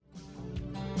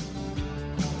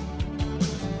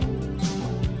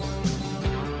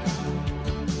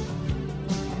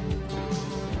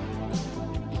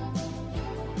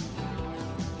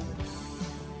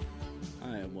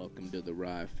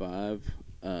my five,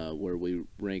 where we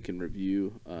rank and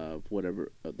review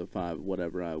whatever the five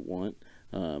whatever I want.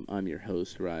 I'm your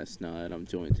host, Snide. I'm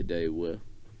joined today with.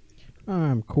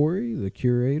 I'm Corey, the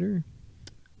curator.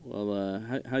 Well,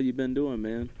 how you been doing,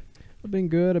 man? I've been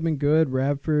good.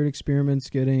 Radford Experiment's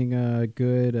getting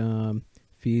good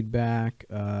feedback.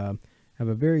 Have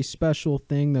a very special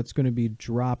thing that's going to be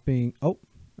dropping. Oh,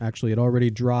 actually, it already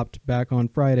dropped back on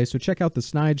Friday. So check out the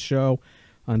Snide show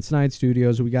on Snide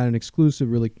Studios. We got an exclusive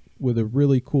with a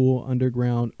really cool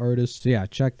underground artist. So yeah,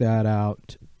 check that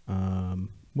out.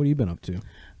 What have you been up to?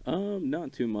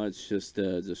 Not too much, just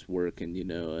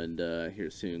working, and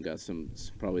here soon got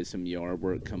probably some yard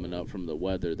work coming up from the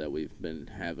weather that we've been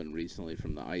having recently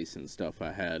from the ice and stuff.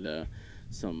 I had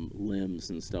some limbs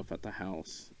and stuff at the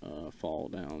house fall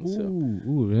down.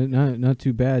 Not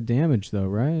too bad damage though,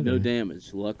 right? No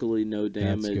damage. Luckily, no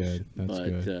damage. That's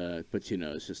good. But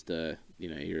it's just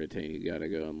irritating. You gotta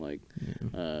go and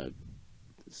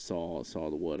saw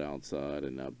the wood outside,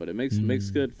 and but it makes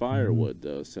good firewood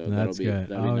though, so that'll be good.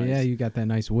 That'll be nice. Yeah, you got that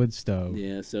nice wood stove.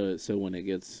 Yeah, so when it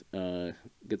gets a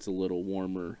little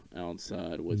warmer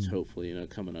outside, which hopefully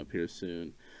coming up here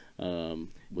soon,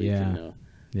 we can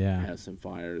have some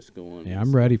fires going. Yeah,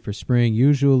 I'm ready for spring.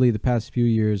 Usually the past few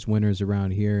years, winters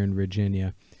around here in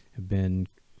Virginia have been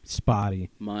spotty,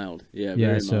 mild. Yeah,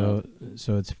 very so mild.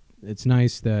 So it's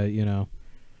nice that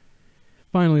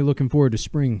finally looking forward to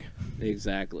spring.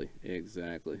 Exactly.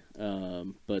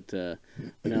 But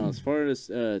now, as far as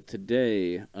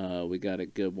today, we got a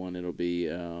good one. It'll be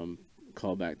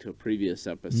call back to a previous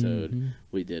episode. Mm-hmm.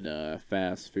 We did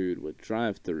fast food with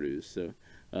drive-thrus. So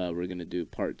we're gonna do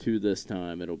part 2 this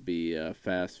time. It'll be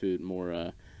fast food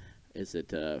more. Is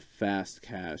it fast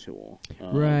casual?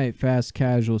 Right, fast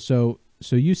casual. So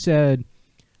you said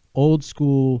old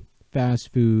school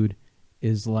fast food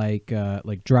is like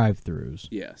drive-thrus.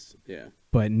 Yes, yeah.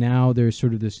 But now there's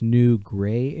sort of this new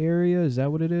gray area. Is that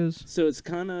what it is? So it's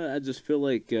kind of, I just feel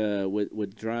like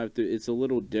with drive-thru, it's a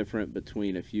little different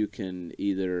between if you can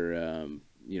either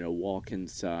walk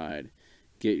inside,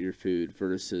 get your food,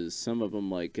 versus some of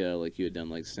them like you had done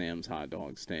like Sam's hot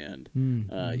dog stand.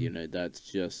 That's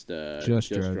just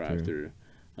drive-thru.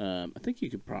 I think you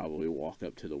could probably walk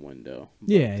up to the window.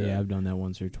 Yeah, I've done that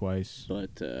once or twice.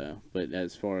 But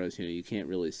as far as you can't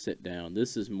really sit down.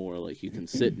 This is more like you can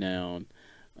sit down,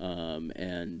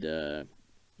 and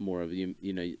more of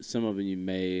some of them you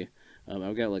may.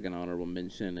 I've got like an honorable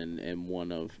mention and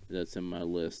one of that's in my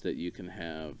list that you can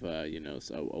have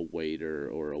so a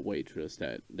waiter or a waitress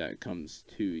that comes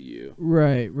to you.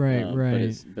 Right.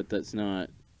 But that's not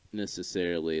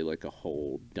necessarily like a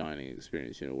whole dining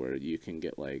experience, where you can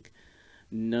get like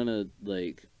none of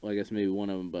I guess maybe one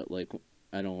of them, but like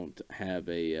I don't have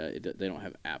they don't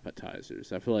have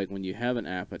appetizers. I feel like when you have an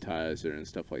appetizer and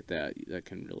stuff like that, that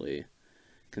can really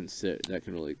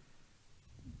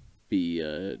be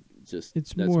just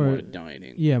it's that's more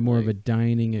dining. Yeah, more of a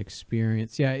dining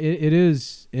experience. Yeah, it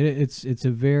is. It's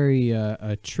a very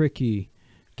a tricky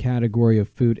category of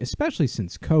food, especially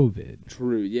since COVID.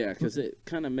 True, yeah, because it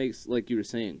kind of makes, like you were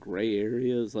saying, gray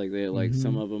areas. Like they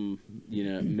some of them,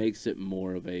 makes it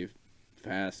more of a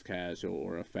fast casual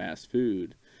or a fast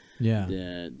food. Yeah.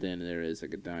 Than there is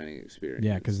like a dining experience.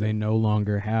 Yeah, because they no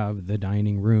longer have the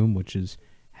dining room, which is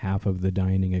half of the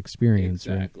dining experience.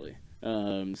 Exactly. Right?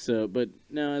 But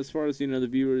now as far as the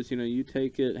viewers, you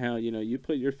take it how you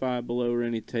put your Five Below or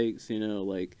any takes,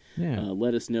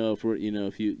 let us know if we're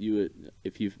if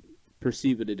you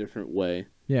perceive it a different way.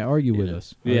 Yeah, argue with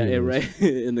us. Right.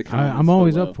 In the comments, I'm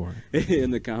always up for it. In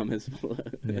the comments below.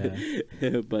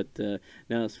 Yeah. But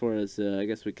now as far as I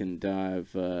guess we can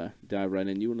dive right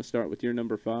in. You want to start with your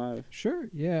number 5? Sure.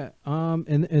 Yeah.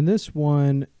 And this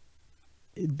one.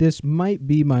 This might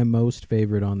be my most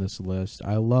favorite on this list.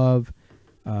 I love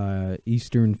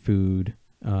Eastern food.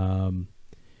 I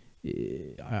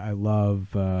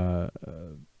love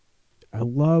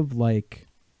like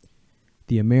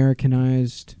the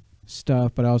Americanized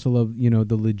stuff, but I also love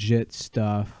the legit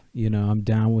stuff. I'm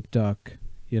down with duck.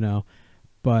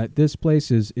 But this place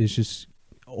is just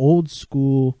old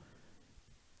school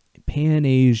Pan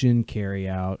Asian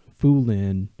carryout, Fu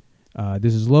Lin.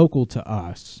 This is local to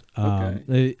us.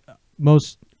 Okay.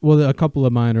 A couple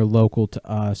of mine are local to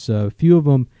us. A few of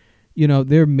them,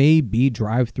 there may be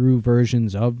drive-through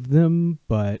versions of them,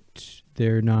 but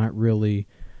they're not really.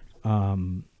 But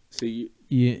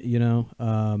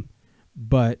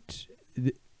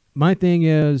my thing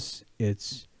is,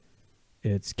 it's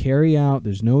carry out.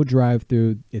 There's no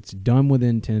drive-through. It's done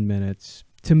within 10 minutes.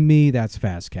 To me, that's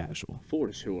fast casual.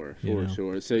 For sure.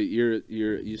 So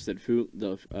you said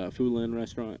the Fu Lin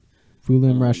restaurant?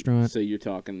 Fulin restaurant. So you're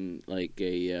talking like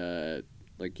you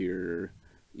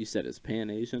said it's Pan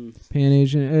Asian. Pan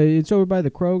Asian. It's over by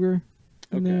the Kroger.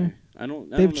 Okay. There. I don't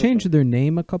They've know changed their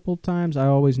name a couple times. I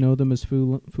always know them as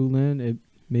Fulin.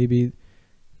 Maybe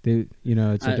they,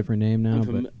 it's a different name now.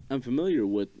 I'm familiar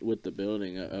with the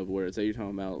building of where it's. You're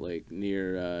talking about like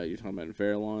near. You're talking about in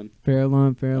Fairlawn.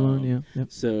 Fairlawn. Yeah.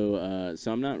 Yep. So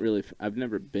I'm not really. I've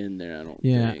never been there. I don't.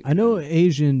 Yeah, think. I know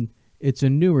Asian. It's a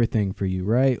newer thing for you,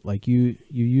 right? Like you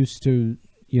used to,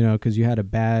 because you had a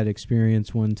bad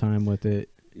experience one time with it.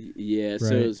 Yeah.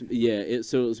 Right?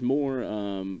 So it was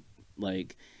more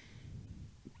like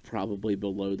probably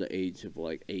below the age of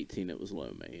like 18. It was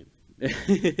lo mein.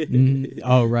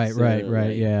 Oh, right.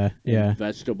 Like, yeah.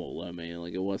 Vegetable lo mein.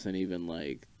 Like it wasn't even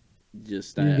like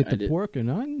just. You didn't get the pork or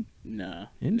nothing? No.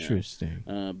 Interesting.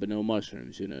 No. But no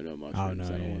mushrooms. No mushrooms. Oh no,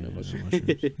 I don't want no mushrooms.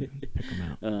 Pick them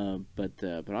out. But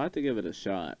I'll have to give it a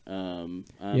shot.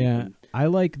 I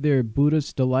like their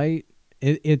Buddhist Delight.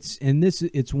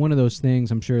 It's one of those things.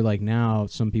 I'm sure like now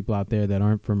some people out there that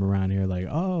aren't from around here are like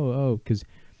because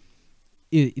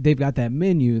they've got that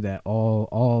menu that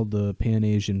all the Pan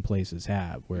Asian places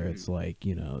have, where it's like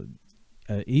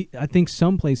I think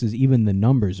some places even the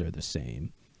numbers are the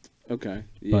same. Okay,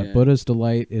 yeah. But Buddha's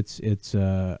Delight, it's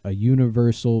a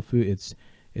universal food.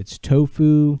 It's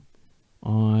tofu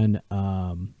on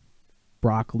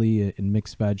broccoli and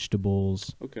mixed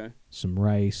vegetables. Okay. Some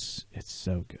rice. It's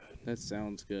so good. That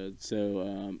sounds good.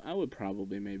 So I would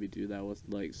probably maybe do that with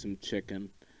like some chicken.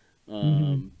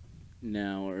 Now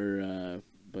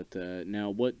now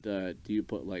what do you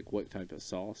put, like what type of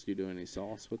sauce? Do you do any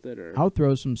sauce with it, or? I'll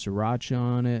throw some sriracha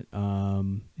on it.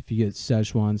 If you get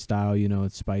Szechuan style,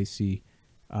 it's spicy.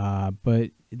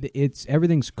 But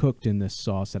everything's cooked in this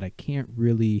sauce that I can't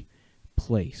really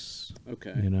place.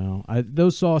 Okay.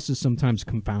 Those sauces sometimes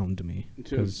confound me.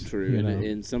 True.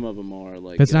 And some of them are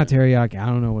like. If it's not teriyaki, I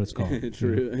don't know what it's called.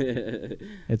 True.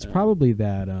 It's probably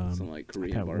that. Something like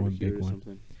Korean barbecue or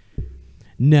something.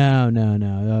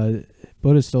 No.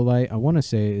 Buddhist Delight. I want to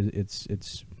say it's.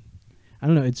 I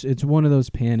don't know. It's one of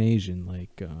those Pan Asian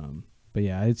like. But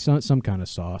yeah, it's some kind of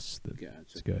sauce.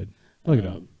 It's good. Look it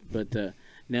up. But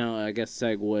now I guess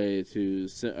segue to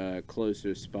a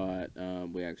closer spot.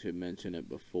 We actually mentioned it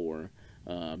before.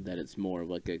 That it's more of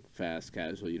like a fast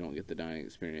casual. You don't get the dining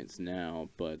experience now,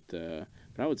 but I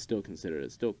would still consider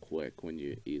it still quick when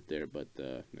you eat there. But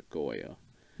Nagoya.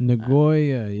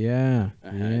 Yeah.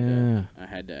 I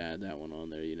had to add that one on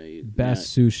there.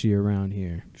 Best sushi around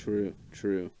here. True.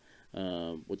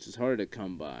 Which is hard to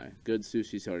come by. Good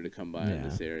sushi's hard to come by in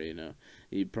this area.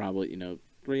 You probably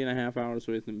 3.5 hours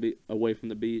away from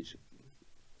the beach.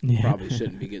 Yeah. Probably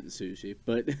shouldn't be getting sushi,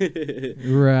 but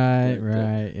right.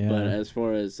 Yeah. But as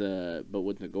far as but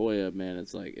with Nagoya, man,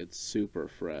 it's super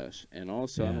fresh, and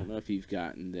also I don't know if you've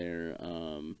gotten there.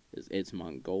 It's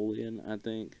Mongolian, I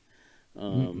think.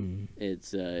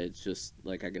 It's just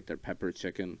like I get their pepper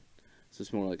chicken. So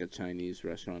it's more like a Chinese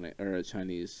restaurant or a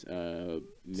Chinese menu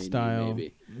style.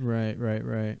 Maybe.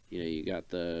 Right. You got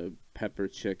the pepper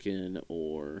chicken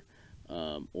or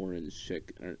orange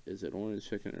chicken. Or is it orange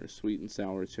chicken or sweet and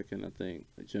sour chicken? I think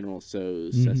General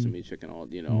Tso's sesame chicken. All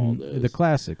all those the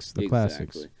classics.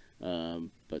 Exactly.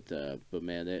 But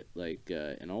man,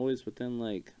 that and always within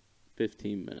like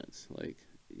 15 minutes, like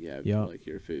you have like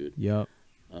your food. Yep.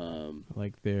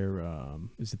 Like their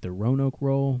is it the Roanoke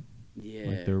roll? Yeah.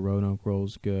 Like their Roanoke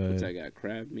roll's good. What's that got?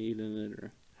 Crab meat in it,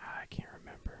 or? I can't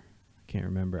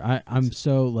remember. I'm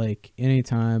so like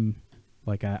anytime,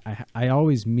 like I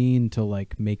always mean to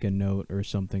like make a note or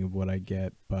something of what I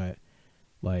get, but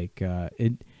like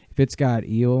if it's got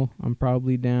eel, I'm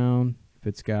probably down. If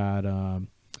it's got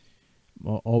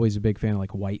always a big fan of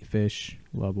like whitefish.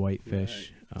 Love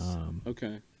whitefish. Right.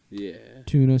 Okay. Yeah.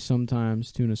 Tuna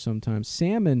sometimes.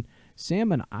 Salmon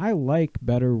I like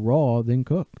better raw than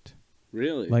cooked.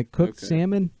 Really? Like cooked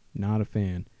salmon, not a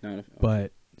fan.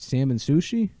 But salmon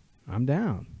sushi, I'm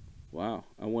down. Wow.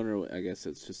 I wonder, I guess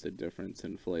it's just a difference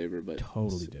in flavor, but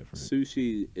totally different.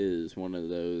 Sushi is one of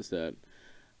those that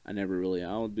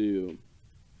I'll do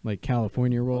like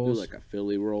California rolls. I'll do like a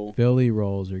Philly roll. Philly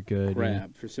rolls are good.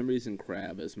 Crab. For some reason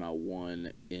crab is my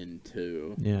one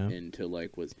into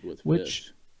like with which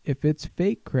fish. If it's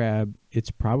fake crab,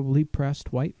 it's probably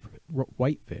pressed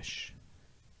whitefish.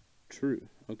 True.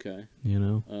 Okay.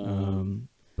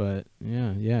 But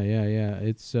yeah.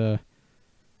 It's I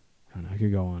don't know. I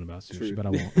could go on about sushi, true. But I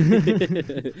won't.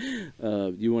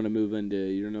 You want to move into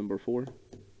your number 4?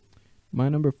 My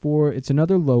number 4. It's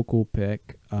another local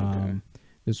pick. Okay.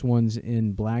 This one's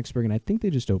in Blacksburg, and I think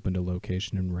they just opened a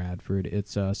location in Radford.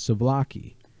 It's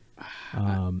Souvlaki.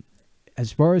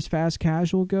 as far as fast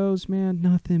casual goes, man,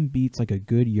 nothing beats like a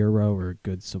good gyro or a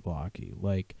good souvlaki.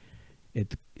 Like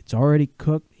it's already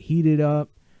cooked, heated up,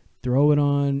 throw it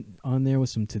on there with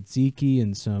some tzatziki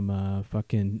and some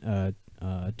fucking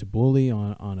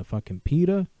tabbouleh on a fucking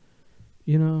pita.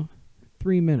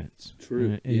 3 minutes.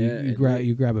 True. And Yeah.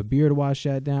 you grab a beer to wash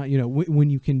that down. When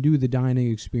you can do the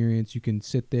dining experience, you can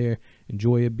sit there,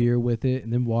 enjoy a beer with it,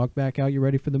 and then walk back out. You're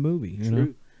ready for the movie. You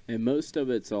know? And most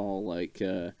of it's all like,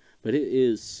 but it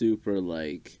is super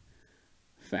like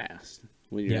fast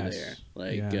when you're there.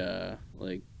 Like,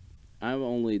 like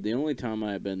the only time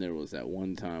I had been there was that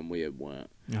one time we had went.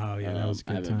 Oh yeah, that was a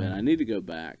good I haven't time. been. I need to go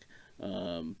back.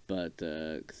 But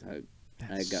because I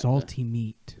got salty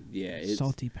meat. Yeah, it's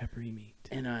salty peppery meat.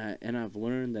 And I've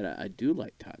learned that I do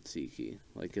like tzatziki.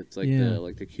 Like it's like Yeah.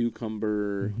 the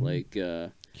cucumber, like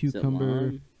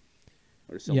Cucumber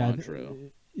or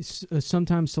cilantro.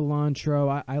 Sometimes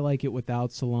cilantro. I like it without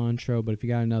cilantro, but if you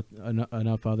got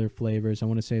enough other flavors, I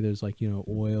want to say there's like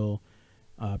oil,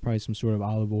 probably some sort of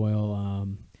olive oil,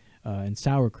 and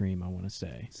sour cream. I want to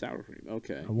say Sour cream.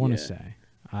 Okay. I want to say.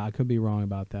 I could be wrong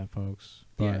about that, folks.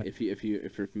 But yeah, if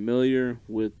you're familiar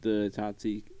with the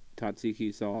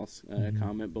tzatziki sauce,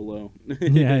 comment below.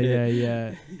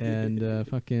 yeah. And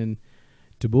fucking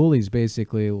tabbouleh is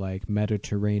basically like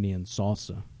Mediterranean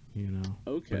salsa,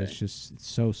 Okay. But it's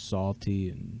so salty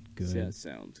and good. Yeah, that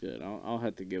sounds good. I'll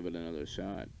have to give it another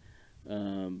shot.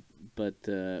 But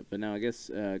now I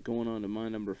guess going on to my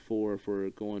number 4, if we're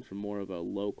going for more of a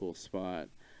local spot,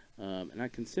 and I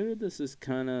consider this as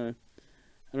kind of,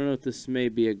 I don't know if this may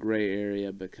be a gray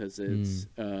area because it's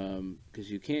because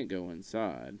you can't go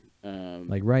inside.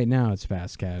 Like right now, it's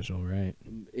fast casual, right?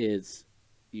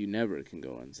 You never can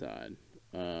go inside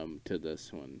to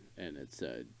this one, and it's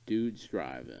Dude's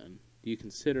Drive-In. Do you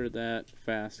consider that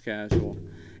fast casual?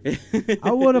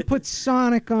 I would have put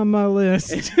Sonic on my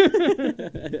list.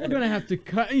 We're gonna have to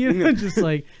cut, just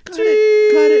like cut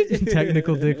it.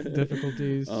 Technical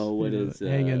difficulties. Oh, what is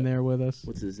hang in there with us?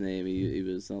 What's his name? He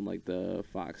was on like the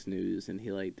Fox News, and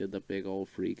he like did the big old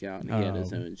freak out, and he had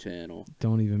his own channel.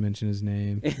 Don't even mention his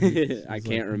name. I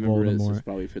can't remember it. It's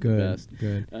probably for the best.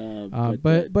 Good.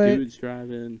 But Dude's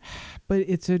Drive-In. But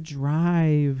it's a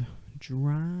drive. But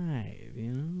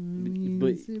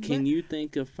can you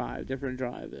think of 5 different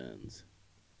drive-ins?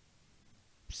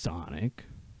 Sonic.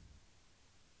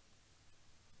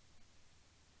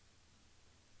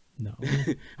 No.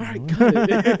 All right, cut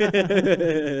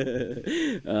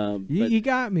it. You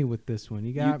got me with this one.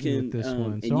 You got me with this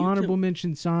one. So honorable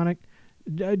mention Sonic.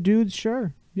 Dudes,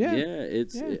 sure. Yeah. Yeah,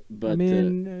 but I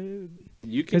mean,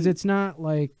 you can, because it's not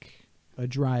like a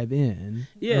drive-in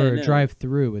or a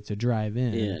drive-through. It's a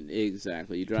drive-in.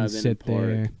 Exactly. You drive in and park,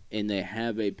 there. And they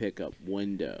have a pickup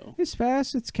window. It's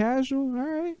fast. It's casual. All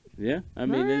right. Yeah, I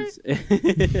mean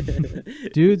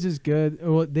it's Dudes is good.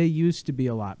 Well, they used to be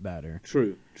a lot better.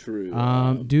 True.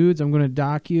 Dudes, I'm gonna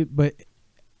dock you, but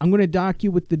I'm gonna dock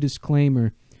you with the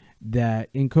disclaimer that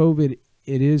in COVID,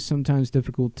 it is sometimes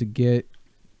difficult to get,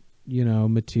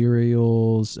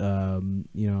 materials. I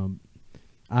don't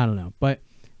know, but.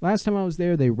 Last time I was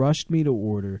there, they rushed me to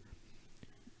order,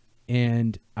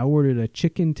 and I ordered a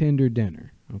chicken tender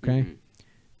dinner, okay? Mm-hmm.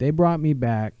 They brought me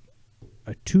back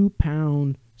a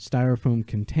 2-pound styrofoam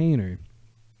container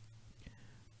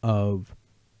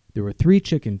there were 3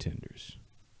 chicken tenders.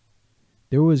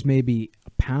 There was maybe a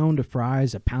pound of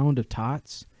fries, a pound of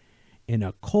tots, and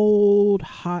a cold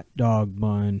hot dog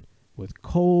bun with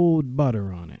cold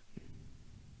butter on it.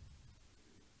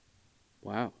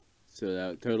 Wow. So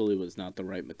that totally was not the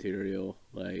right material.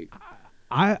 Like,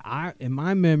 I in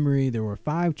my memory, there were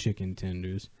 5 chicken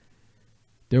tenders.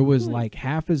 There was like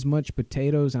half as much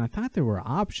potatoes, and I thought there were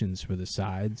options for the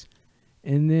sides.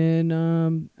 And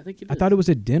then I thought it was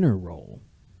a dinner roll,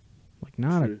 like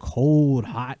not a cold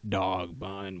hot dog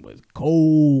bun with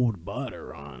cold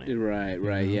butter on it.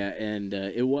 Right, yeah. And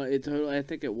it totally. I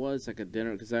think it was like a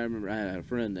dinner because I remember I had a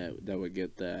friend that would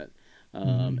get that.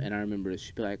 And I remember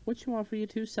she'd be like, "What you want for your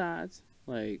 2 sides?"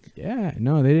 Like, yeah,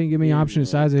 no, they didn't give me option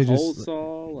sides. They just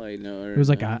coleslaw, like no. It was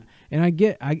like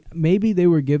maybe they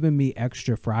were giving me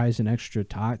extra fries and extra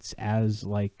tots as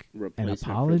like an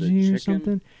apology or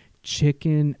something.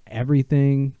 Chicken,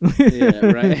 everything. Yeah,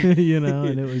 right.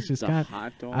 And it was just kind of.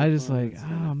 Hot dog. I was just like,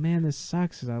 oh man, this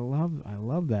sucks. I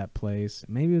love that place.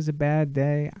 Maybe it was a bad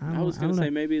day. I was gonna say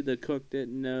maybe the cook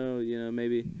didn't know.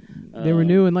 Maybe they were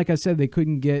new, and like I said, they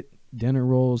couldn't get dinner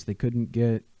rolls. They couldn't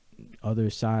get other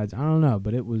sides. I don't know,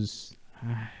 but it was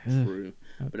true.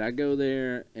 But I go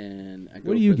there and I go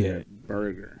what do you for get? Their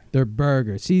burger. Their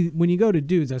burger. See, when you go to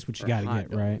Dudes, that's what you got to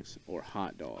get, right? Or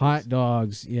hot dogs. Hot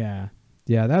dogs, yeah.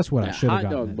 Yeah, that's what I That should have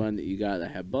hot gotten. dog bun that you got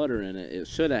that had butter in it, it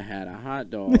should have had a hot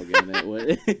dog in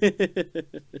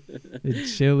it.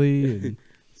 It's chili and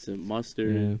Some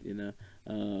mustard, yeah.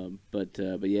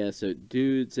 but yeah. So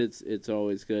dudes, it's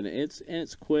always good.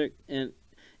 It's quick, and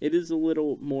it is a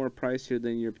little more pricier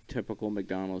than your typical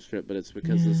McDonald's trip, but it's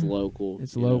because it's Yeah, local.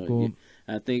 it's local.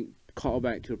 I think call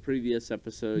back to a previous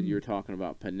episode. You were talking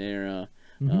about Panera.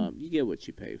 Mm-hmm. You get what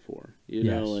you pay for. Yes.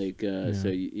 Yeah. So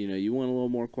you want a little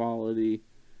more quality,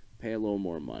 pay a little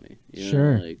more money.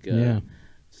 Sure. Yeah.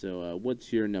 So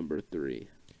what's your number 3?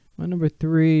 My number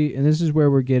 3, and this is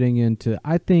where we're getting into,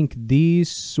 I think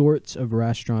these sorts of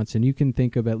restaurants, and you can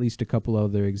think of at least a couple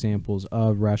other examples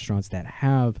of restaurants that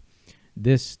have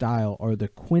this style, are the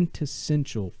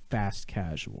quintessential fast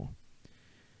casual.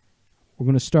 We're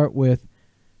going to start with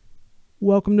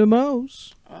Welcome to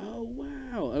Moe's. Oh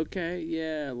wow. Okay.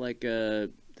 Yeah. Like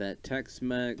that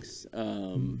Tex-Mex.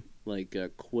 Like a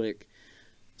quick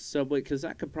Subway, because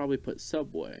I could probably put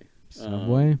Subway.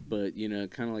 Subway. But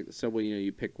kind of like the Subway.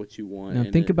 You pick what you want. Now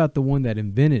think about the one that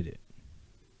invented it.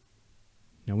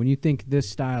 Now, when you think this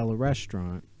style of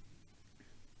restaurant,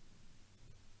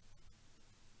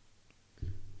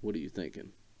 what are you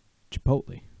thinking?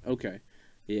 Chipotle. Okay.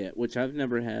 Yeah. Which I've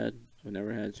never had. I've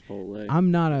never had Chipotle. I'm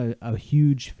not a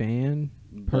huge fan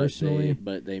personally,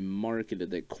 but they marketed.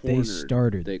 They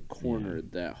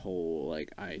cornered that whole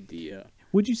like idea.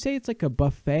 Would you say it's like a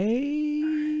buffet?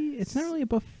 It's not really a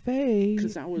buffet.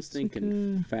 Because I was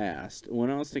thinking fast.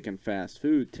 When I was thinking fast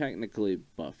food, technically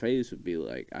buffets would be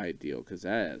like ideal because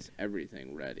that has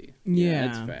everything ready. Yeah,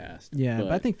 it's fast. Yeah,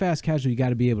 but I think fast casual, you got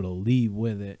to be able to leave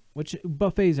with it. Which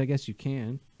buffets, I guess you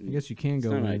can. I guess you can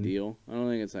go. It's not in. ideal. I don't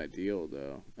think it's ideal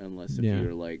though, unless if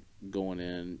you're like going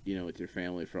in, with your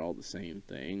family for all the same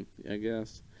thing. I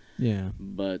guess. Yeah.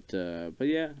 But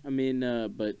yeah, I mean,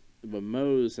 but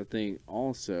Moe's, I think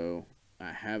also.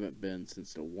 I haven't been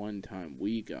since the one time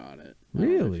we got it. Really?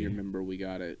 I don't know if you remember, we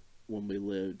got it when we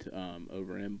lived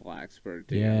over in Blacksburg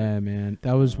together. Yeah, man.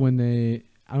 That was when they...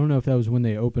 I don't know if that was when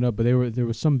they opened up, but there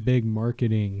was some big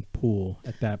marketing pool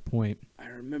at that point. I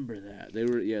remember that. They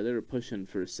were pushing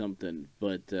for something,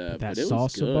 but that but it salsa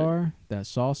was good. That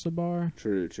salsa bar?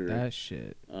 True. That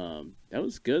shit. That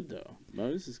was good, though.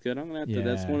 Moe's is good. I'm going to have to...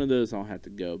 That's one of those I'll have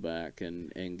to go back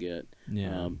and get.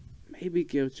 Yeah. Maybe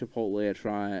give Chipotle a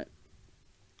try.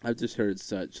 I've just heard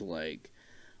such like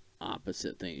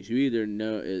opposite things. You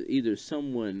either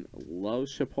someone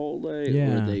loves Chipotle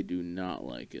or they do not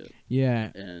like it.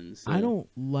 Yeah, and so, I don't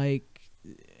like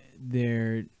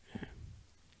their.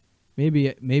 Maybe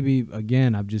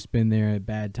again, I've just been there at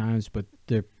bad times, but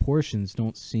their portions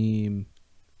don't seem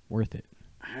worth it.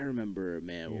 I remember,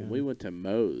 man, when we went to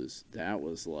Moe's, that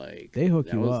was like they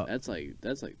hook you up. That's like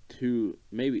two,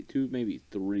 maybe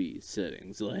 3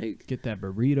 sittings. Like get that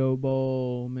burrito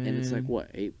bowl, man, and it's like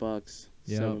what, $8,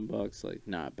 $7, like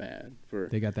not bad for.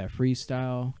 They got that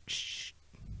freestyle.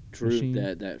 True, machine.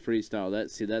 that freestyle.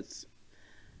 That's.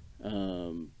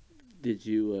 Did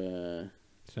you?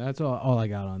 So that's all I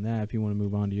got on that. If you want to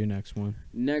move on to your next one.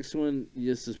 Next one,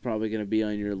 this is probably going to be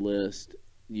on your list.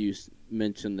 You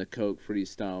mentioned the Coke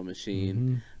freestyle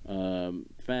machine. Mm-hmm.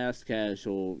 Fast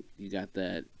casual, you got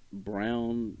that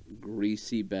brown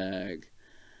greasy bag.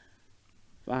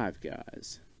 Five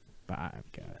Guys.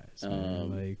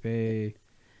 Like they,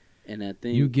 and I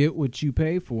think you get what you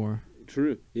pay for.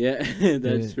 True. Yeah,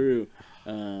 that's true.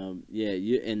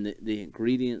 You and the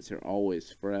ingredients are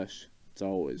always fresh. It's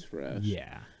always fresh.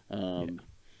 Yeah. And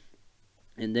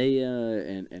they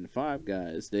and Five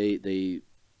Guys, they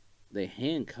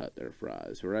hand cut their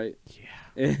fries, right?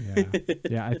 Yeah.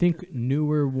 Yeah, I think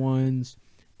newer ones,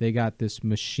 they got this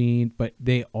machine, but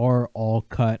they are all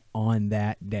cut on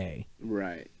that day.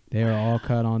 Right. They are all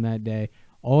cut on that day.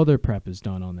 All their prep is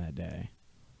done on that day.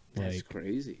 That's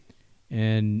crazy.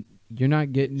 And you're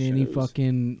not getting any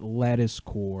fucking lettuce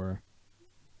core.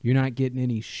 You're not getting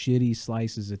any shitty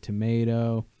slices of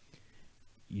tomato.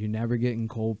 You're never getting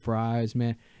cold fries,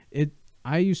 man.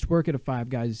 I used to work at a Five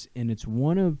Guys, and it's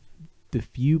one of the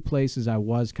few places I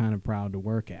was kind of proud to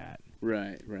work at.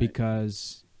 Right.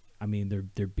 Because, I mean,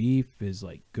 their beef is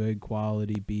like good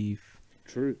quality beef.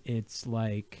 True. It's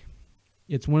like,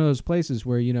 it's one of those places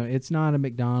where, it's not a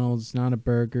McDonald's, it's not a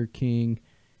Burger King.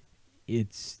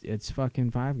 It's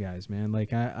fucking Five Guys, man.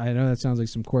 Like, I know that sounds like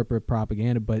some corporate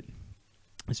propaganda, but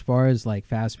as far as like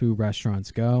fast food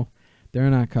restaurants go, they're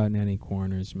not cutting any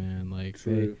corners, man. Like,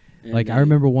 True. I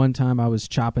remember one time I was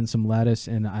chopping some lettuce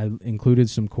and I included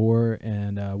some core,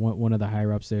 and one of the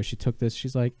higher ups there, she took this.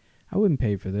 She's like, I wouldn't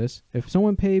pay for this. If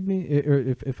someone paid me,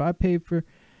 or if I paid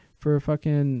for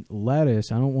fucking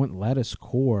lettuce, I don't want lettuce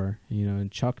core,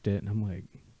 and chucked it. And I'm like,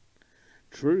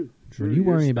 True. When you You're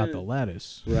worry about the spending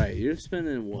lettuce, right. You're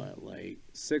spending what, like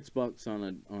 $6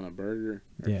 on a burger,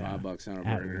 or yeah, $5 on a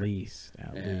at burger, least,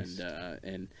 at and least.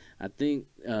 I think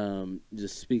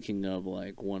just speaking of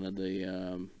like one of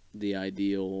the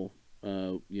ideal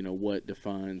what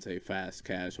defines a fast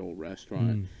casual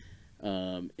restaurant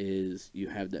Mm. is you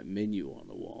have that menu on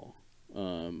the wall.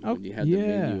 Oh When you have the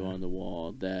menu yeah, on the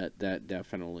wall, that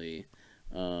definitely,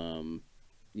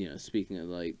 speaking of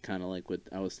like kind of like what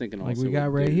I was thinking like we also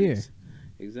got with right here. dudes,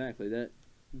 exactly that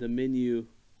the menu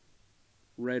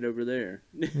right over there.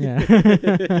 Yeah.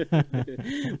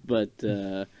 but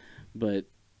but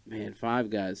man, Five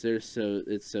Guys, it's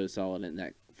so solid in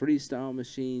that freestyle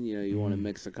machine. You want to Mm.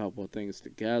 mix a couple of things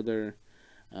together.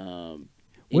 Um,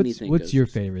 What's Anything what's goes your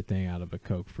through. favorite thing out of a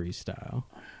Coke freestyle?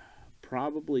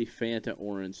 Probably Fanta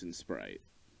Orange and Sprite.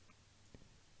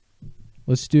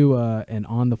 Let's do an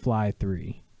on the fly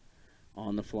 3.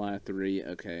 On the fly three,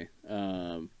 okay.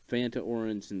 Fanta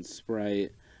Orange and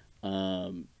Sprite.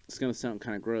 It's gonna sound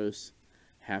kind of gross.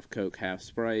 Half Coke, half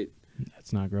Sprite.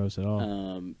 That's not gross at all.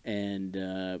 And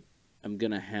I'm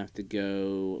gonna have to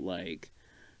go like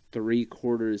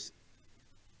 3/4.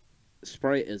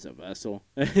 Sprite is a vessel.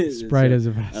 Sprite is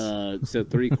a mess. So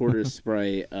 3/4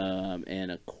 Sprite,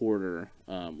 and a quarter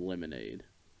lemonade.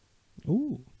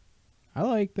 Ooh, I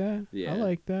like that. I Yeah,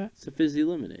 like that. it's a fizzy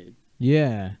lemonade.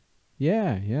 Yeah,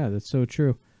 yeah. That's so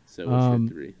true. So what's your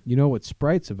three? You know what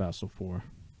Sprite's a vessel for?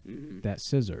 Mm-hmm. That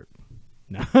scissor.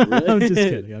 No, Really? I'm just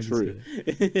kidding. I'm True.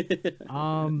 just kidding.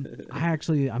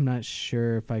 I'm not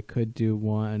sure if I could do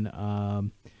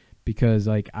one. Because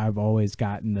like I've always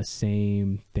gotten the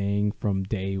same thing from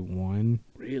day one,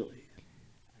 Really?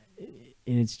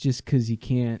 and it's just because you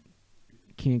can't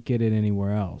get it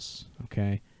anywhere else.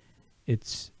 Okay,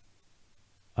 it's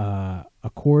a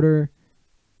quarter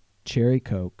cherry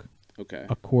Coke, Okay.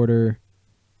 a quarter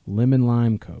lemon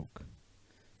lime Coke,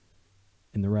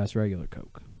 and the rest regular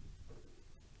Coke.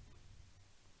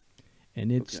 And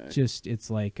it's Okay. just it's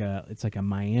like a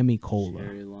Miami Cola.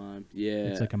 Cherry lime. Yeah.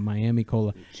 It's like a Miami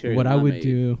Cola. Cherry What I would limeade.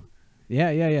 do,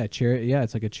 yeah, cherry. Yeah,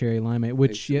 it's like a cherry limeade.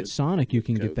 Which Mix it at with- Sonic you with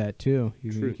can Coke. get that too.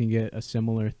 You True. can get a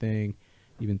similar thing.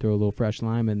 Even throw a little fresh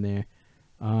lime in there.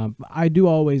 I do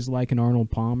always like an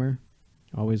Arnold Palmer.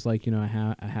 Always like a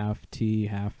half tea,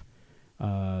 half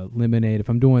lemonade. If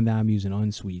I'm doing that, I'm using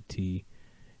unsweet tea.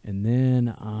 And then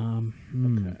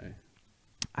Okay.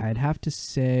 I'd have to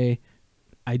say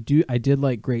I did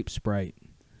like grape Sprite.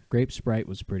 Grape Sprite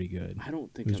was pretty good. I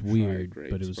don't think It was I've tried weird, grape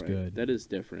but it was Sprite. good. That is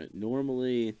different.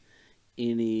 Normally,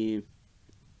 any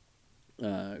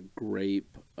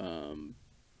grape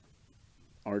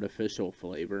artificial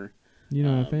flavor You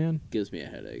not a fan? gives me a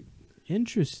headache.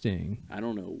 Interesting. I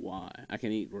don't know why. I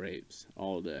can eat grapes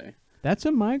all day. That's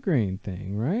a migraine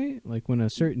thing, right? Like when a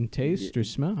certain taste Yeah. or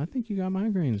smell. I think you got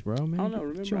migraines, bro. Man, I don't know. Get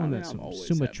Remember, you on I that I've always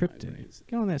sumatriptan. had migraines.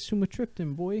 Get on that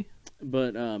sumatriptan, boy.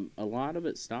 But a lot of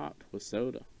it stopped with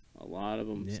soda. A lot of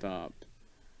them Yeah. stopped.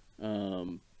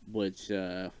 Which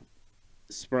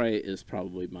Sprite is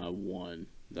probably my one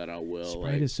that I will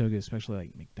Sprite like. is so good, especially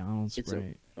like McDonald's It's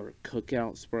Sprite. or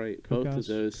Cookout Sprite. Both of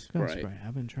those Cookout Sprite. I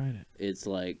haven't tried it. It's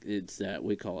that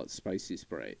we call it spicy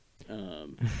Sprite.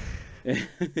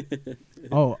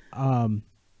 Oh,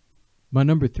 my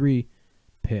number 3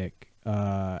 pick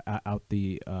out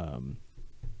the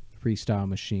freestyle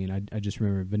machine. I just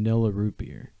remember vanilla root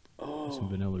beer. Some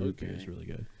vanilla root beer is really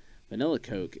good. Vanilla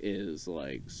Coke is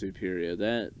like superior.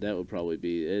 That would probably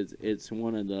be it's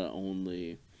one of the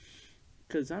only,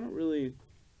 because I don't really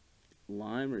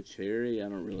lime or cherry. I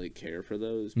don't really care for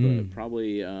those, but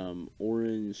probably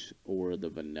orange or the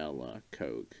vanilla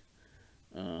Coke.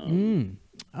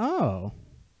 Oh,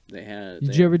 They had.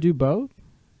 did you ever do both?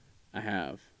 I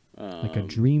have. Like a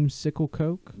dreamsicle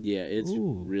Coke? Yeah, it's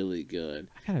Ooh. really good.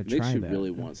 I gotta Makes try you that. really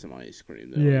want some ice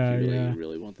cream though. Yeah, Like, yeah. You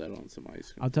really want that on some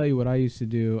ice cream. I'll tell you what I used to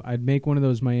do. I'd make one of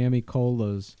those Miami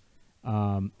Colas.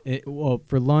 For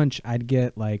lunch, I'd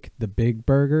get like the big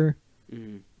burger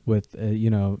with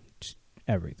just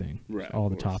everything, Right, all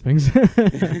the of course.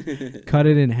 toppings. Cut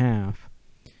it in half,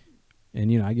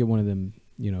 and I get one of them,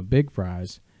 big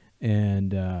fries,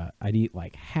 and I'd eat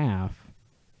like half.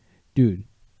 Dude,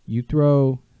 you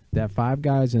throw that Five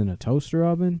Guys in a toaster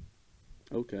oven,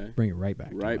 Okay. bring it right back.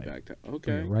 Right to life. back to Bring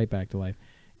okay. it right back to life.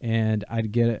 And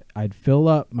I'd fill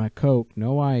up my Coke,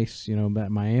 no ice, that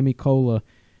Miami Cola,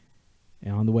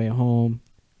 and on the way home,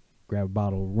 grab a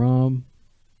bottle of rum,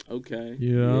 Okay.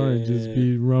 and just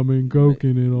be rum and Coke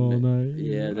in it all night.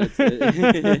 Yeah, that's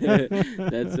it.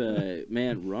 That's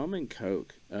man, rum and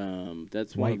Coke.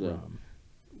 That's one White of the rum.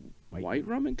 white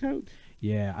rum and Coke.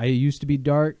 Yeah, I used to be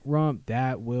dark rum.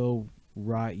 That will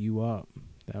rot you up.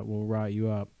 That will rot you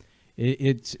up.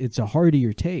 It's a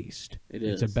heartier taste.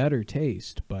 It's a is. better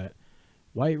taste, but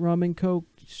white rum and Coke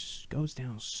just goes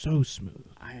down so smooth.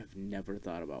 I have never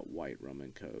thought about white rum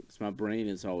and Coke. 'Cause my brain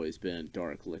has always been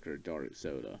dark liquor, dark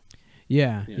soda.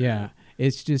 Yeah, You yeah. know?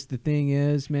 It's just the thing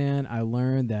is, man, I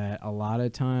learned that a lot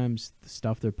of times the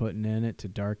stuff they're putting in it to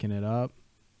darken it up,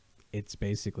 it's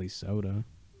basically soda.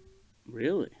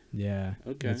 Really? Yeah.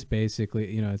 Okay. It's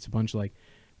basically, it's a bunch of like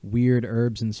weird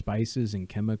herbs and spices and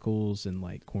chemicals and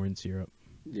like corn syrup.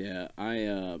 Yeah,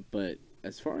 but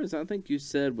as far as I think you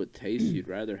said with taste, you'd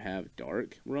rather have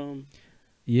dark rum.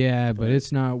 Yeah, but But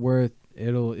it's not worth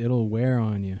it'll wear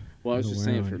on you. well, I was It'll just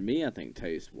wear saying on for you. me, I think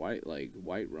taste white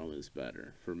rum is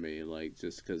better for me. Like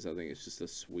just because I think it's just a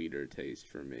sweeter taste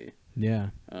for me. Yeah.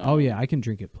 Oh yeah, Um, I can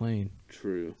drink it plain.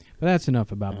 True. But that's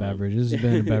enough about Um, beverages. This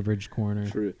has been a beverage corner.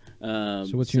 True. So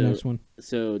what's your next one?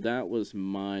 So that was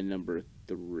my number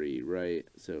 3, right?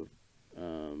 So,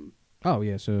 um, Oh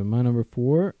yeah, so my number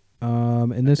 4.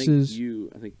 And I this think is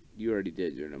I think you already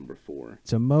did your number 4.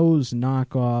 it's a Moe's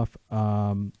knockoff.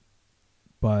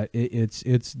 But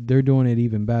it's they're doing it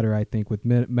even better, I think, with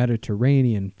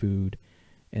Mediterranean food,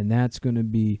 and that's going to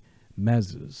be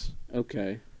Mez's.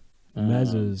 Okay.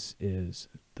 Mez's is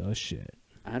the shit.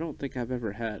 I don't think I've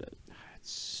ever had it.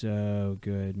 It's so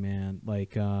good, man.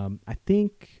 Like, I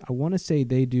want to say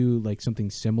they do like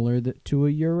something similar to a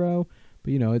Euro,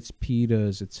 but it's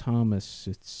pitas, it's hummus,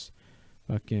 it's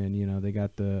fucking, they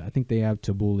got I think they have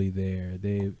tabbouleh there.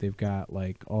 They've got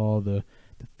like all the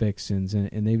fixins,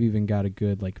 and they've even got a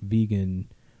good like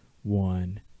vegan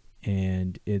one,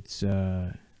 and it's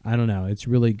I don't know, it's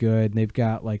really good. And they've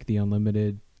got like the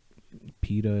unlimited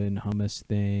pita and hummus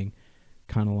thing,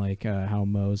 kind of like how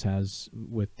Moe's has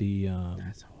with the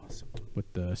That's awesome.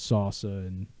 with the salsa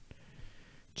and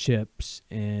chips,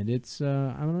 and it's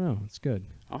I don't know, it's good.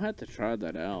 I'll have to try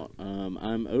that out.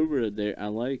 I'm over there. I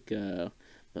like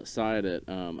beside it.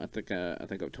 I think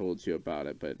I've told you about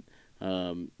it, but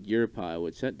your pie,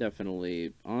 which that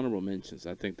definitely honorable mentions.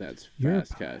 I think that's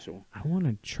fast casual. I want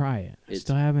to try it. I It's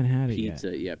still haven't had it Pizza,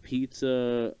 yet. yeah,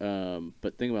 pizza.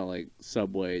 But think about like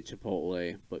Subway,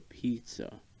 Chipotle, but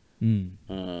pizza.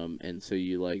 And so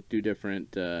you like do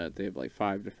different. They have like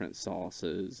 5 different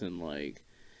sauces and like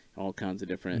all kinds of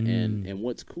different. And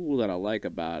what's cool that I like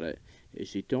about it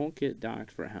is you don't get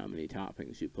docked for how many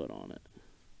toppings you put on it.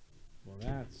 Well,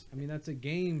 that's a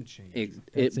game changer.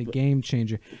 It's a game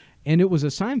changer, and it was a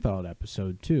Seinfeld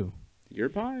episode too. Your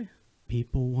pie?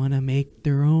 People want to make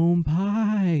their own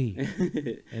pie,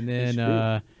 and then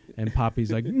and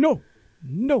Poppy's like, no,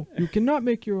 you cannot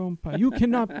make your own pie. You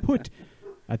cannot put.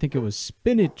 I think it was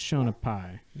spinach on a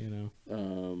pie.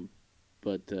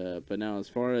 But now as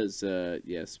far as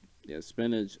yes,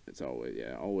 spinach. It's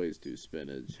always do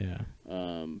spinach. Yeah.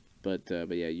 But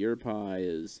yeah, your pie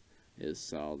is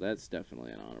solid. That's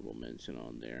definitely an honorable mention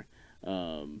on there.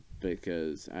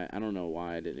 Because I don't know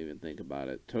why I didn't even think about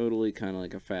it. Totally kind of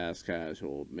like a fast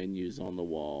casual, menus on the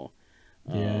wall.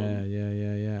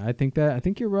 Yeah. I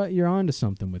think you're right. You're onto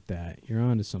something with that.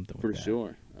 For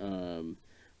sure.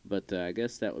 But I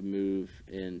guess that would move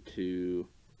into.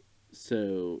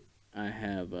 So I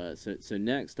have so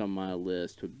next on my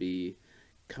list would be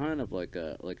kind of like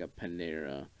a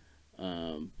Panera,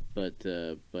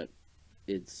 but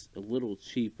it's a little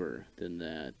cheaper than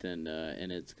that,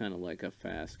 and it's kind of like a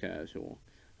fast casual.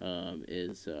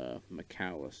 Is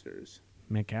McAllister's.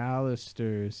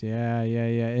 McAllister's, yeah.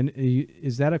 And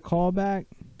is that a callback?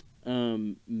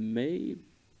 Maybe.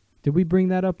 Did we bring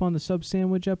that up on the sub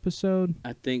sandwich episode?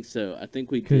 I think so. I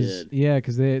think we did. Yeah,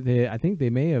 because they I think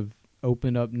they may have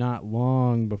opened up not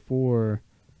long before.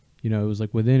 It was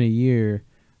like within a year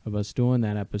of us doing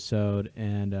that episode,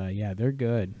 and yeah, they're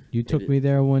good. You took me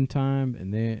there one time,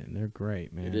 and they're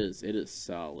great, man. It is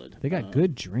solid. They got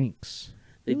good drinks.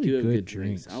 They really do have good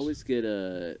drinks. I always get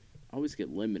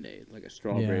lemonade, like a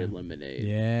strawberry lemonade.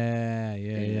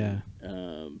 Yeah.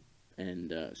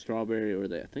 And strawberry, or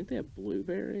I think they have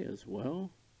blueberry as well.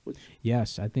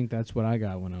 Yes, I think that's what I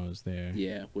got when I was there.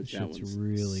 Yeah, which that one's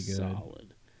really good.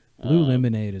 Solid. Blue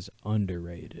lemonade is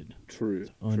underrated. True.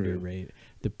 It's underrated.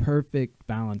 The perfect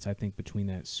balance, I think, between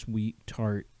that sweet,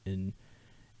 tart, and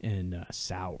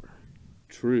sour.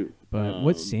 True. But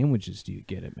what sandwiches do you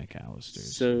get at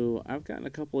McAllister's? So I've gotten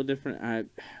a couple of different.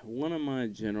 One of my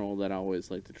general that I always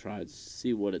like to try to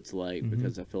see what it's like,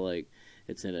 because I feel like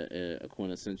it's in a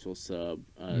quintessential sub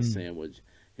sandwich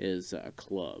is a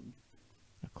club.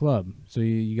 A club. So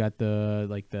you got the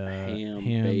ham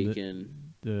bacon.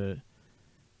 The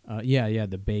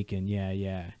bacon.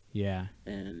 Yeah.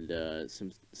 And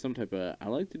some type of. I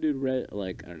like to do red,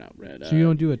 like or not red. So you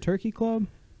don't do a turkey club?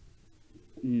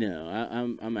 No,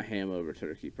 I'm a ham over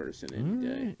turkey person All any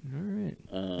day. right,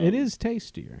 all right. It Um, is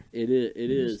tastier. it It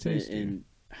is is, tastier. and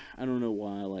I don't know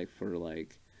why.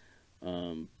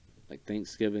 Um, like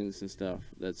Thanksgivings and stuff.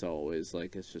 That's always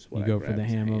like it's just what You I go for grab the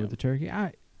is ham over ham. the turkey.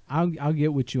 I'll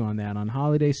get with you on that. On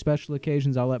holiday special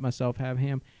occasions, I'll let myself have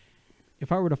ham.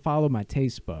 If I were to follow my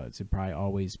taste buds, it'd probably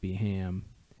always be ham.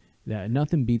 That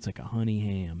nothing beats like a honey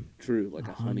ham. True, A like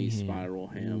a honey honey ham. spiral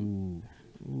ham.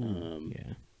 Ooh, ooh, Um,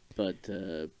 yeah. but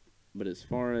uh, but as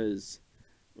far as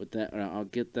with that, I'll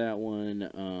get that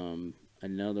one.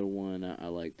 Another one I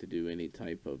like to do any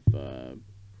type of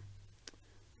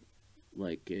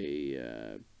like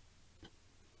a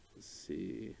let's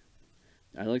see.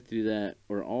 I like to do that,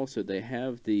 or also they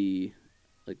have the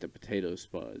like the potato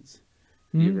spuds.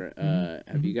 Have you Mm-hmm. ever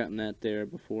Mm-hmm. have Mm-hmm. you gotten that there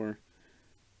before?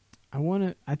 I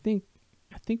wanna. I think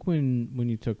when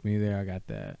you took me there, I got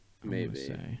that. I want to Maybe.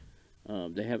 say.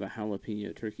 They have a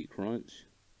jalapeno turkey crunch.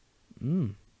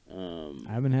 Mm. I Um,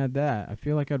 haven't had that. I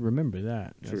feel like I'd remember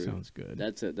that. That True. sounds good.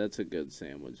 That's a good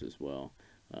sandwich as well.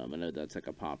 I know that's like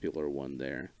a popular one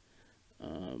there.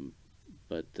 Um,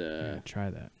 but I gotta try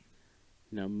that.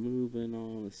 now moving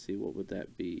on, let's see what would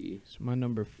that be. So my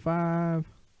number five.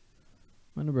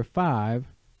 My number five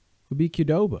would be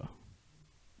Qdoba.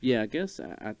 Yeah, I guess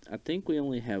I think we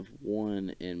only have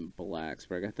one in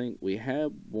Blacksburg. I think we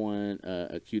had one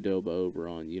a Qdoba over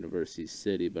on University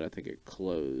City, but I think it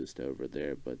closed over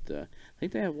there. But I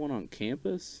think they have one on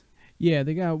campus. Yeah,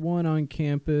 they got one on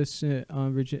campus at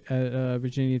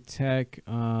Virginia Tech.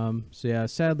 So yeah,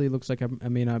 sadly, it looks like I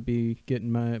may not be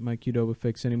getting my Qdoba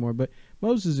fix anymore. But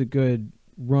Moe's is a good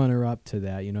runner up to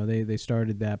that. You know, they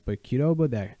started that, but Qdoba,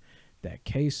 that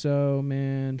queso,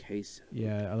 man. Queso.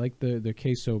 Yeah, I like the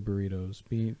queso burritos,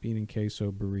 bean and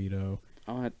queso burrito,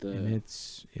 I'll have and to.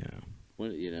 it's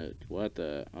Well,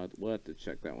 we'll have to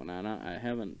check that one out. I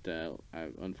haven't.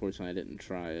 Unfortunately I didn't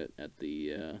try it at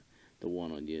the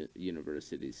one on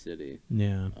University City.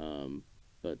 yeah. Um,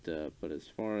 but as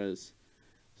far as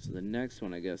so the next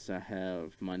one, I guess I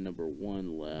have my number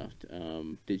one left.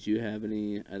 Did you have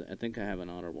any? I think I have an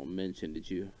honorable mention. Did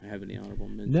you have any honorable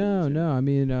No, mentions or? no. I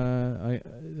mean,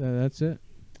 that's it.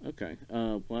 Okay.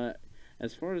 Well,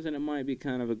 as far as and it might be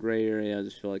kind of a gray area. I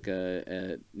just feel like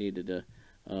I needed to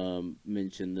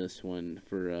mention this one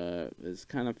for it's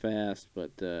kind of fast,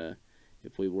 but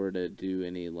if we were to do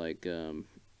any like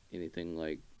anything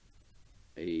like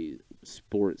a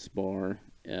sports bar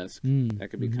esque, Mm, that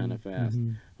could be kind mm-hmm, of fast.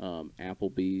 mm-hmm.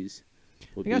 Applebee's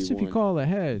would I be guess if you one. call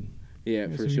ahead, Yeah, I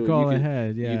guess for if you sure. call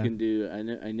ahead, You yeah. can do. I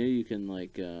know you can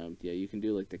like yeah you can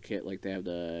do like the kit like they have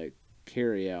the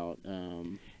carry out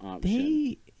option.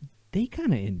 They they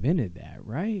kind of invented that,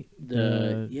 right? The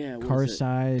The yeah, what was car it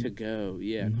side. to go?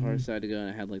 Yeah, car Mm-hmm. side to go, and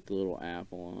it had like the little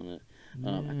apple on it.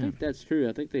 I Yeah, think that's true.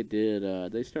 I think they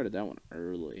did. They started that one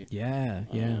early. yeah,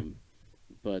 yeah. Um,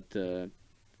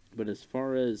 but as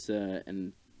far as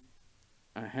and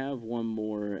I have one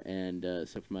more, and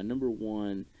so for my number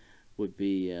one would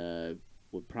be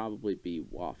would probably be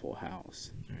Waffle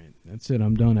House. All right, that's it.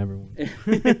 I'm done, everyone.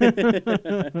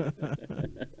 uh,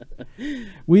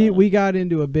 We got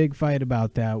into a big fight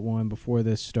about that one before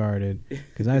this started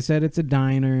because I said it's a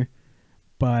diner,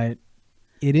 but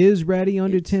it is ready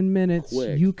under it's 10 minutes.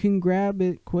 quick. You can grab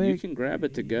it You quick. can grab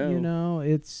it to You go. know,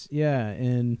 it's yeah,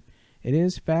 and it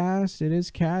is fast. It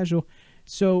is casual.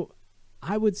 So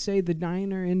I would say the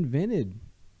diner invented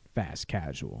fast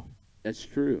casual. That's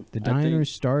true. The I diner think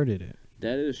started it.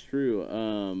 that is true.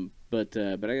 But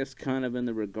I guess kind of in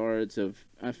the regards of,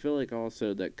 I feel like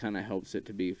also that kind of helps it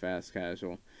to be fast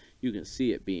casual. You can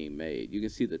see it being made. You can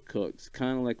see the cooks,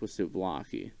 kind of like with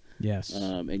souvlaki. Yes.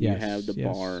 And you Yes. have the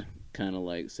Yes. bar, kind of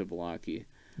like souvlaki.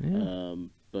 Yeah.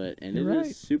 But and You're it right.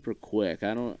 is super quick.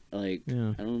 I don't like.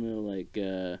 Yeah. I don't know like.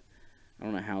 I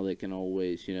don't know how they can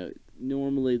always.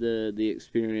 Normally the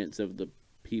experience of the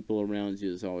people around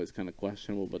you is always kind of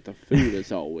questionable, but the food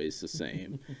is always the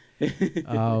same.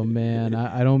 Oh man,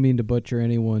 I don't mean to butcher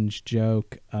anyone's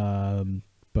joke,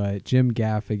 but Jim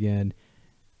Gaffigan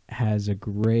has a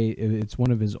great. It's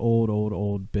one of his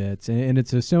old bits, and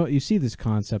it's a so you see this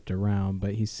concept around.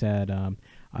 But he said,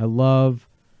 "I love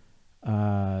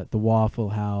the Waffle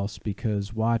House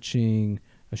because watching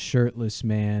a shirtless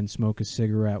man smoke a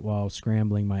cigarette while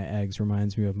scrambling my eggs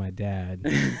reminds me of my dad."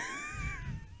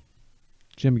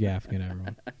 Jim Gaffigan,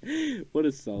 everyone. What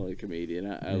a solid comedian!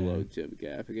 I Yeah. love Jim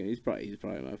Gaffigan. He's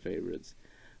probably my favorites.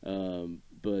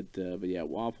 But yeah,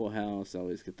 Waffle House. I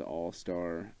always get the All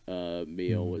Star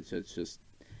meal, Mm. which it's just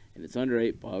and it's under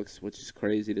 $8, which is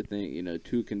crazy to think.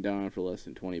 Two can dine for less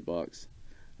than $20.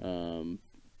 Um,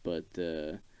 but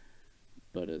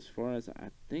But as far as I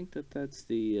think that's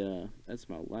that's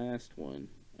my last one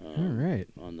All right.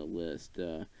 on the list.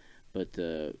 But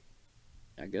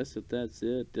I guess that's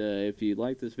it. If you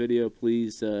like this video,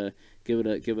 please give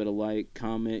it a like,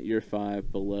 comment your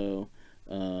 5 below,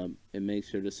 and make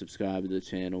sure to subscribe to the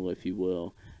channel if you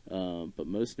will. But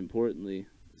most importantly,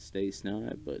 stay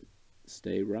snide, but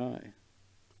stay rye.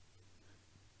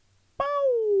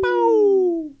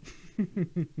 Bow.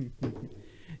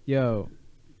 Yo.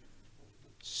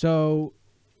 So,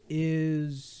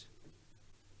 is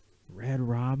Red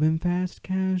Robin fast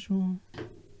casual?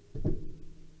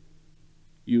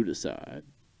 You decide.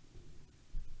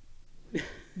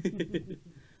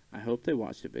 I hope they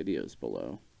watch the videos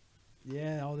below.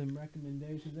 Yeah, all them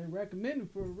recommendations. They recommended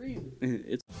for a reason.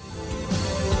 It's